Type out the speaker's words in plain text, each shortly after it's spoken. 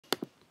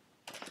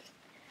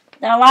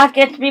The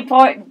Rockets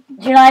Report,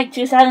 July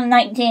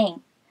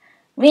 2019.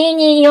 We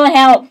need your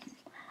help.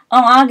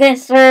 On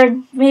August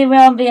 3rd, we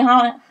will be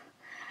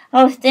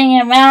hosting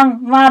a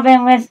round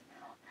robin with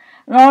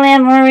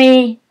Roland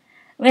Murray,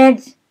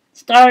 Ridge,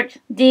 Stark,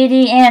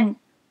 Didi, and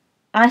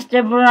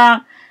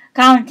Ostabura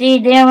County.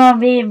 They will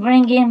be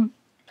bringing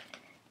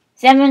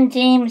 7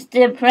 teams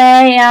to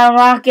play our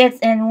Rockets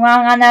and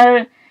one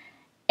another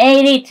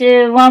 80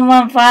 to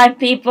 115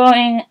 people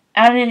in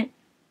addition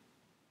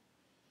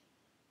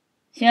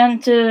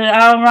to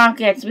our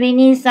Rockets. We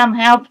need some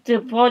help to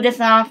pull this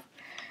off.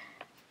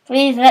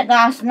 Please let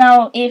us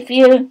know if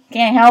you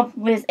can help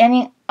with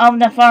any of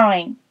the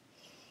following: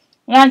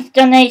 lunch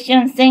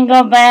donation,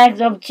 single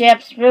bags of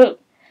chips, fruit,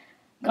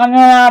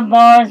 granola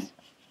bars,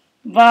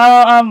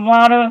 bottle of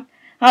water,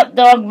 hot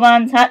dog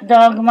buns, hot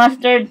dog,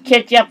 mustard,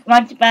 ketchup,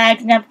 lunch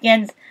bags,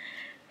 napkins.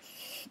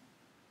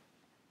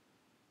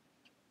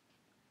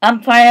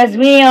 Umpires,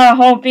 we are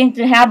hoping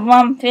to have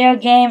one fair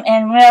game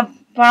and we'll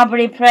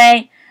probably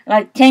play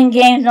like 10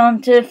 games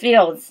on 2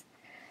 fields.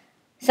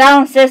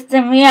 Sound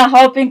system, we are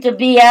hoping to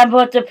be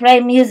able to play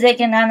music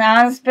and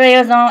announce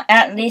players on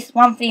at least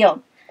one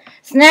field.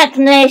 Snack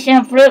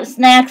Nation, fruit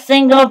snacks,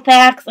 single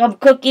packs of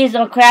cookies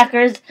or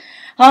crackers,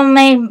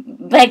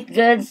 homemade baked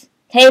goods,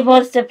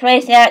 tables to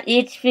place at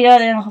each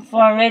field and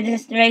for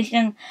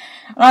registration,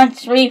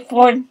 lunch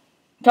 3-4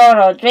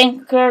 total,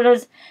 drink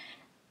coolers,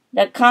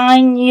 the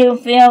kind you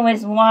fill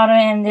with water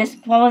and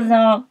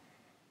disposal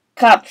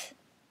cups,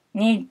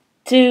 need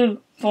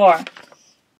 2-4.